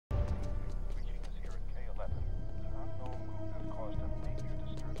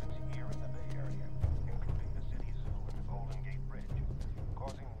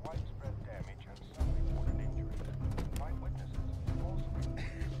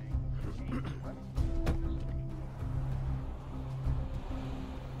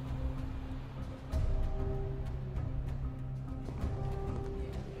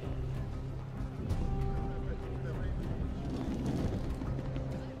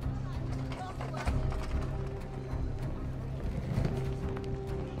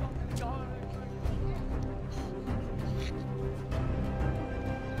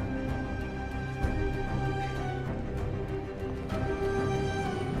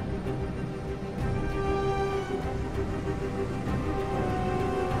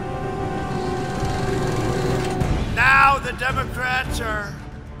the Democrats are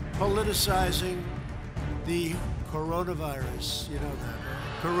politicizing the coronavirus. You know that,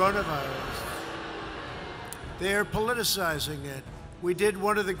 right? Coronavirus. They're politicizing it. We did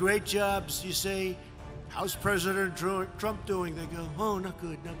one of the great jobs. You say, how's President Trump doing? They go, oh, not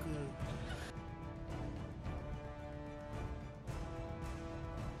good, not good.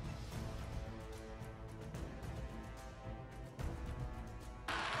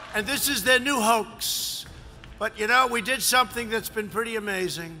 And this is their new hoax. But you know, we did something that's been pretty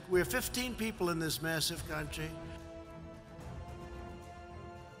amazing. We're 15 people in this massive country.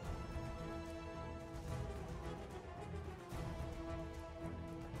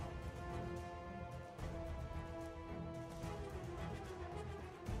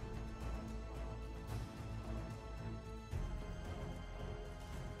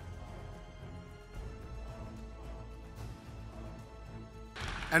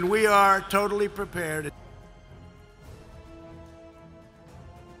 And we are totally prepared.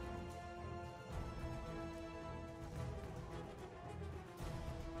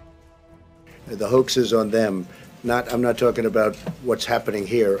 The hoax is on them. I'm not talking about what's happening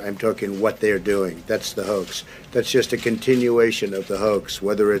here. I'm talking what they're doing. That's the hoax. That's just a continuation of the hoax,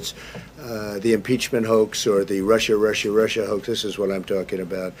 whether it's the impeachment hoax or the Russia hoax. This is what I'm talking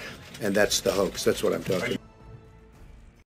about. And that's the hoax. That's what I'm talking about.